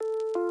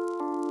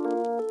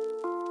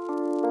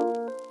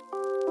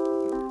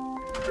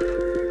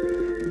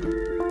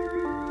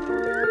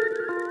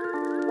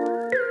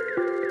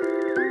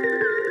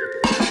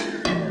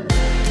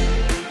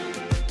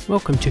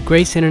Welcome to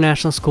Grace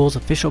International School's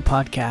official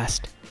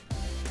podcast.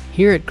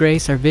 Here at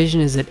Grace, our vision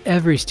is that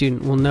every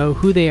student will know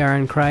who they are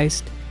in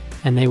Christ,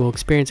 and they will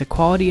experience a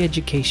quality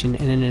education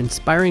in an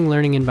inspiring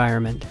learning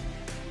environment.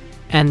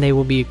 And they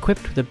will be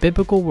equipped with a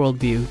biblical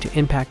worldview to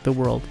impact the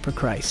world for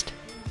Christ.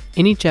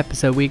 In each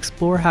episode, we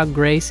explore how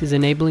Grace is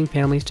enabling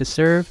families to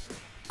serve,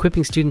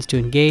 equipping students to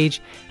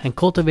engage, and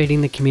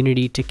cultivating the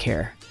community to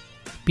care.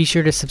 Be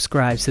sure to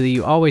subscribe so that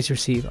you always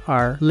receive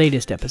our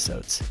latest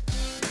episodes.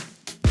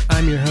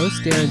 I'm your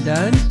host, Darren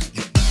Dunn.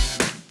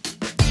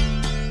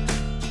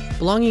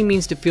 Belonging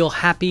means to feel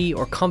happy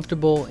or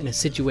comfortable in a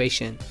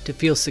situation, to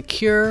feel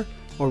secure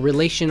or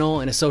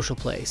relational in a social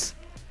place.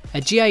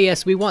 At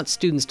GIS, we want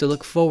students to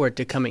look forward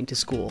to coming to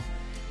school.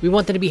 We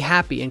want them to be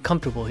happy and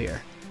comfortable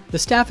here. The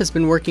staff has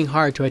been working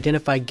hard to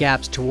identify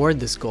gaps toward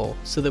this goal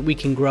so that we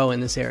can grow in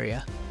this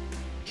area.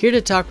 Here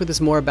to talk with us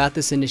more about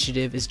this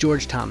initiative is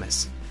George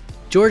Thomas.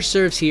 George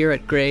serves here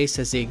at Grace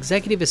as the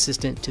Executive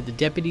Assistant to the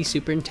Deputy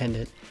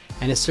Superintendent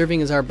and is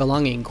serving as our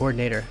Belonging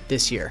Coordinator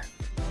this year.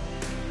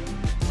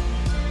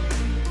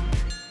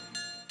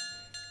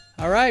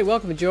 All right,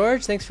 welcome,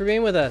 George. Thanks for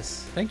being with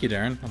us. Thank you,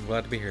 Darren. I'm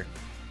glad to be here.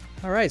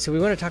 All right, so we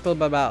want to talk a little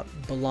bit about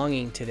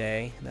belonging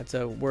today. That's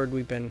a word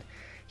we've been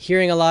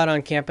hearing a lot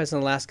on campus in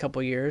the last couple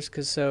of years.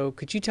 So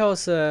could you tell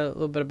us a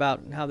little bit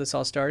about how this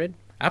all started?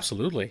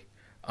 Absolutely.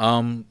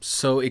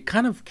 So it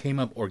kind of came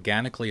up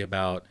organically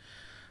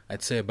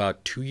I'd say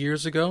about 2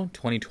 years ago,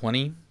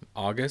 2020,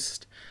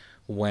 August,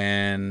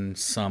 when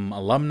some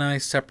alumni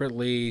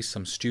separately,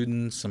 some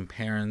students, some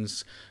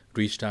parents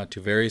reached out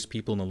to various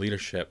people in the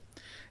leadership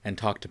and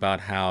talked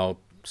about how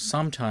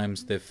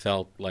sometimes they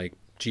felt like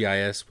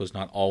GIS was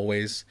not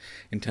always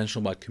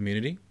intentional about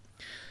community.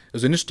 It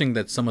was interesting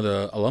that some of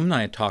the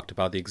alumni had talked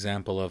about the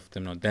example of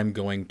them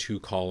going to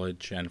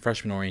college and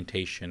freshman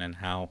orientation and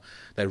how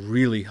that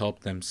really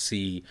helped them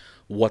see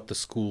what the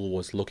school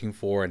was looking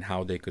for and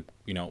how they could,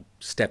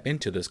 step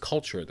into this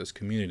culture, this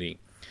community.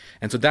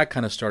 And so that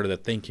kind of started the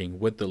thinking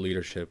with the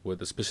leadership,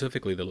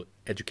 specifically the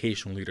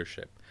educational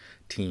leadership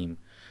team,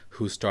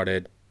 who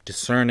started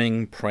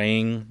discerning,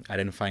 praying,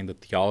 identifying the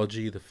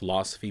theology, the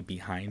philosophy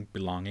behind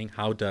belonging.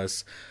 How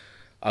does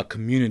a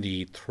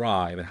community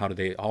thrive, and how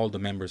do all the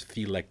members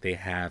feel like they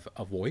have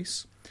a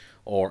voice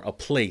or a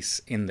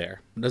place in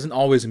there? It doesn't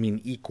always mean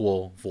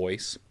equal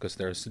voice, because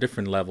there's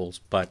different levels,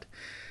 but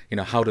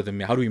how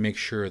do we make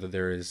sure that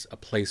there is a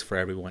place for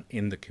everyone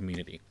in the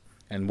community,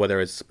 and whether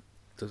it's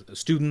the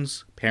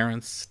students,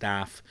 parents,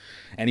 staff,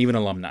 and even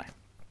alumni.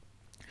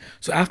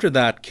 So after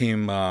that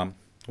came,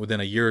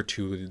 within a year or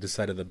two, we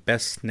decided the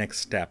best next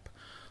step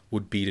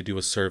would be to do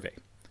a survey,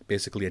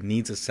 basically a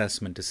needs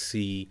assessment to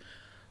see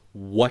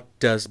what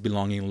does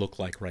belonging look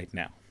like right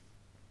now,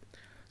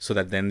 so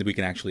that then we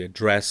can actually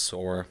address,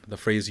 or the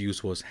phrase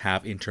used was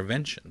have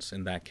interventions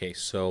in that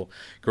case. So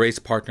Grace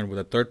partnered with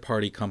a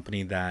third-party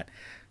company that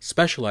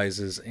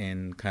specializes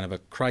in kind of a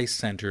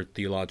Christ-centered,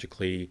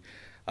 theologically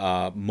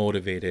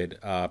motivated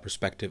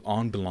perspective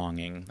on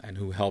belonging, and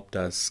who helped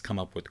us come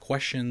up with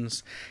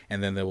questions.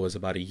 And then there was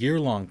about a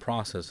year-long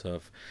process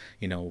of,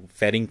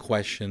 vetting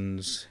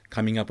questions,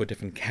 coming up with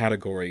different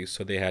categories.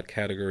 So they had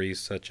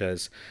categories such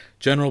as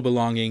general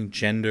belonging,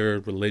 gender,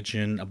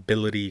 religion,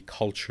 ability,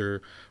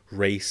 culture,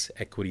 race,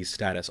 equity,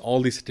 status,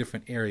 all these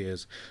different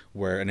areas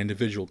where an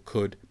individual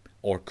could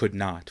or could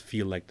not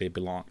feel like they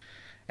belong.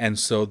 And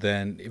so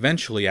then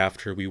eventually,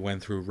 after we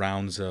went through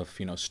rounds of,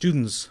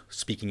 students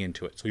speaking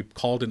into it, so we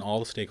called in all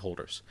the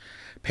stakeholders.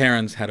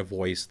 Parents had a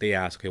voice. They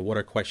asked, okay, what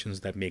are questions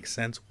that make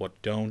sense? What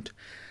don't?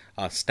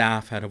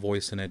 Staff had a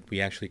voice in it.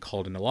 We actually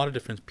called in a lot of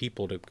different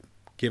people to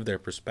give their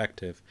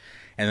perspective.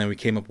 And then we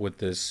came up with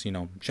this,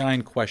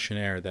 giant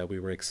questionnaire that we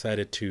were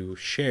excited to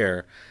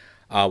share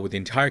with the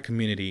entire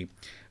community.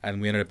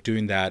 And we ended up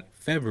doing that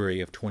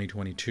February of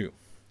 2022.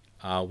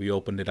 We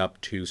opened it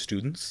up to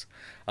students,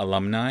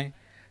 alumni,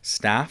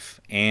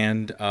 staff,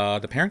 and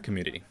the parent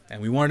community.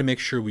 And we wanted to make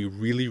sure we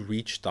really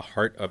reached the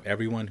heart of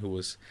everyone who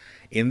was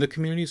in the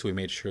community. So we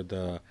made sure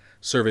the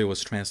survey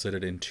was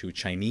translated into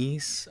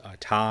Chinese,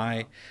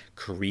 Thai,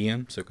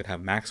 Korean, so it could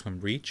have maximum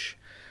reach.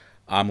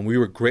 We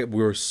were great.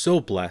 We were so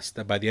blessed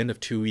that by the end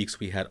of 2 weeks,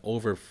 we had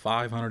over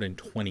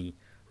 520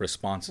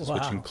 responses, wow,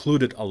 which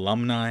included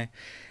alumni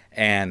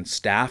and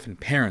staff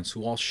and parents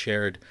who all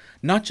shared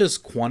not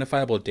just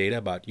quantifiable data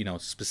about,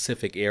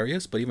 specific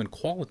areas, but even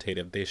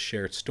qualitative. They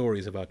shared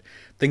stories about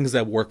things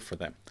that worked for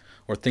them,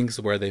 or things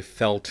where they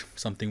felt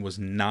something was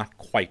not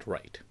quite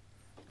right.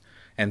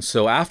 And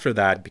so after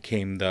that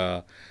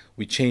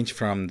we changed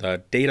from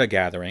the data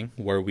gathering,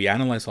 where we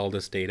analyzed all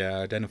this data,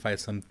 identified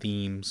some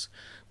themes.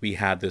 We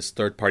had this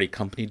third-party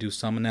company do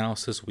some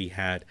analysis. We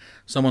had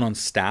someone on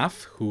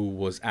staff who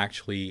was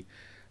actually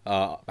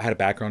had a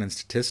background in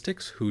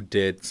statistics, who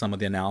did some of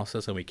the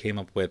analysis, and we came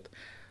up with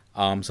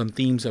some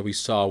themes that we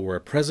saw were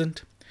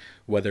present,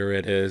 whether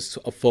it is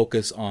a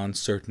focus on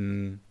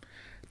certain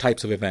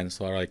types of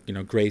events, or like,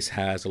 Grace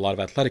has a lot of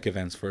athletic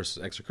events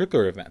versus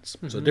extracurricular events.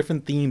 Mm-hmm. So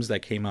different themes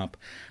that came up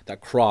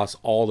that cross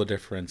all the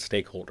different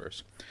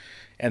stakeholders.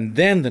 And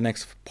then the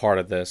next part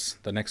of this,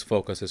 the next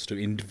focus is to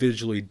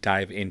individually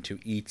dive into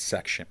each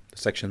section. The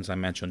sections I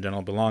mentioned,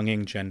 general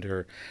belonging,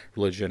 gender,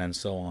 religion, and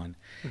so on.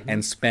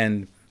 And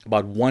spend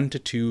about 1 to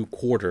 2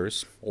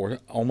 quarters or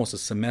almost a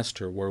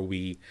semester where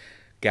we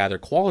gather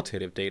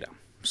qualitative data.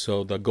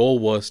 So the goal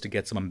was to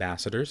get some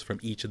ambassadors from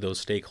each of those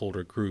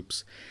stakeholder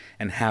groups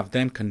and have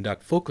them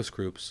conduct focus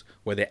groups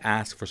where they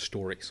ask for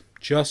stories,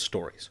 just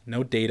stories,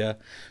 no data,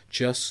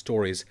 just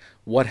stories.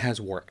 What has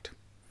worked?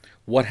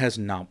 What has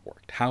not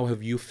worked? How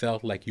have you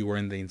felt like you were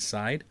in the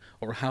inside,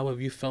 or how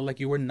have you felt like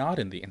you were not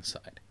in the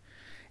inside?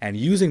 And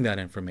using that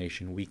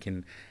information, we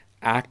can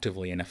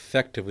actively and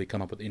effectively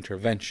come up with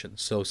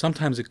interventions. So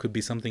sometimes it could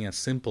be something as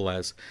simple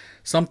as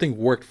something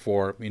worked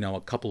for,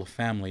 a couple of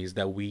families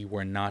that we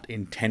were not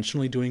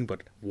intentionally doing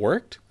but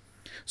worked.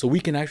 So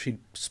we can actually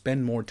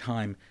spend more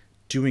time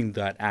doing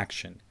that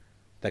action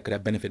that could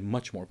have benefited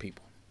much more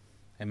people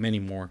and many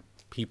more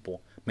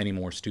people, many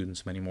more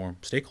students, many more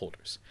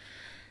stakeholders.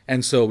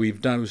 And so we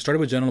started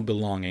with general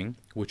belonging,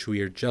 which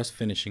we are just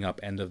finishing up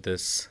end of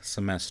this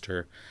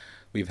semester.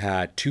 We've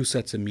had 2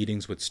 sets of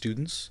meetings with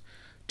students,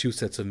 2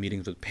 sets of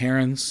meetings with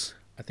parents,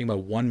 I think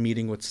about 1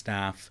 meeting with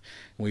staff,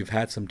 and we've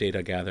had some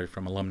data gathered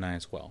from alumni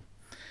as well.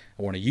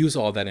 I want to use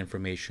all that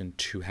information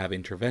to have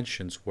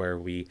interventions where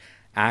we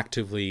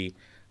actively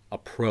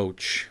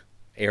approach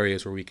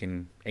areas where we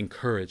can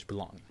encourage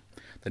belonging.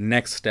 The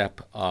next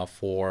step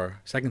for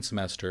second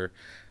semester,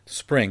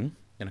 spring,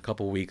 in a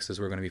couple of weeks, is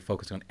we're going to be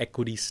focusing on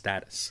equity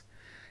status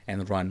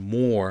and run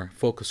more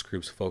focus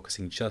groups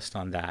focusing just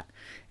on that,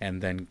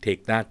 and then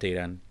take that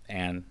data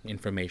and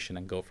information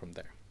and go from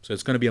there. So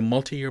it's going to be a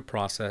multi-year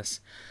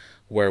process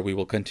where we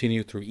will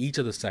continue through each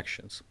of the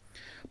sections,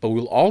 but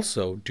we'll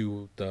also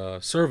do the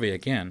survey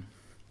again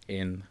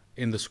in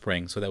the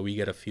spring so that we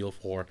get a feel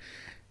for,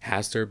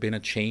 has there been a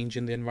change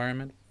in the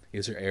environment?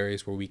 Is there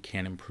areas where we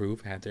can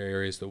improve? Are there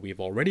areas that we've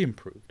already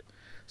improved?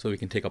 So we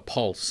can take a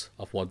pulse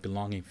of what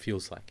belonging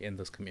feels like in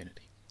this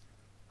community.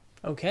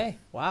 Okay,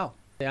 wow.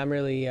 I'm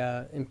really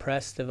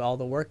impressed of all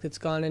the work that's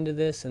gone into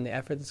this and the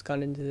effort that's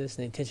gone into this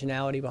and the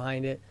intentionality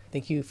behind it.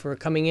 Thank you for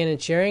coming in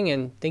and sharing,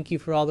 and thank you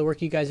for all the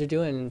work you guys are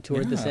doing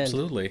toward this end.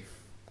 Absolutely.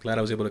 Glad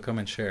I was able to come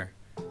and share.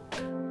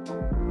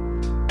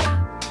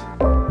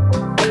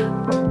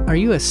 Are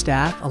you a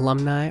staff,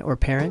 alumni, or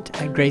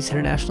parent at Grace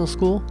International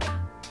School?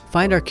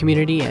 Find our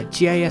community at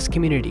GIS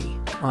Community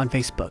on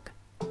Facebook.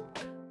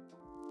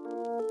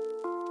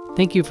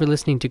 Thank you for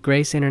listening to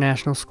Grace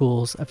International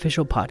School's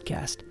official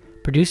podcast,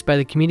 produced by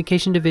the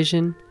Communication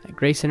Division at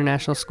Grace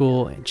International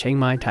School in Chiang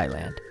Mai,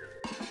 Thailand.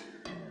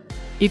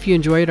 If you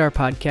enjoyed our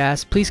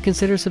podcast, please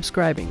consider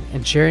subscribing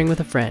and sharing with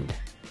a friend.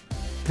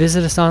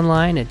 Visit us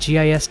online at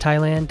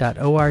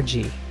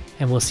gisthailand.org,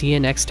 and we'll see you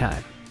next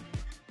time.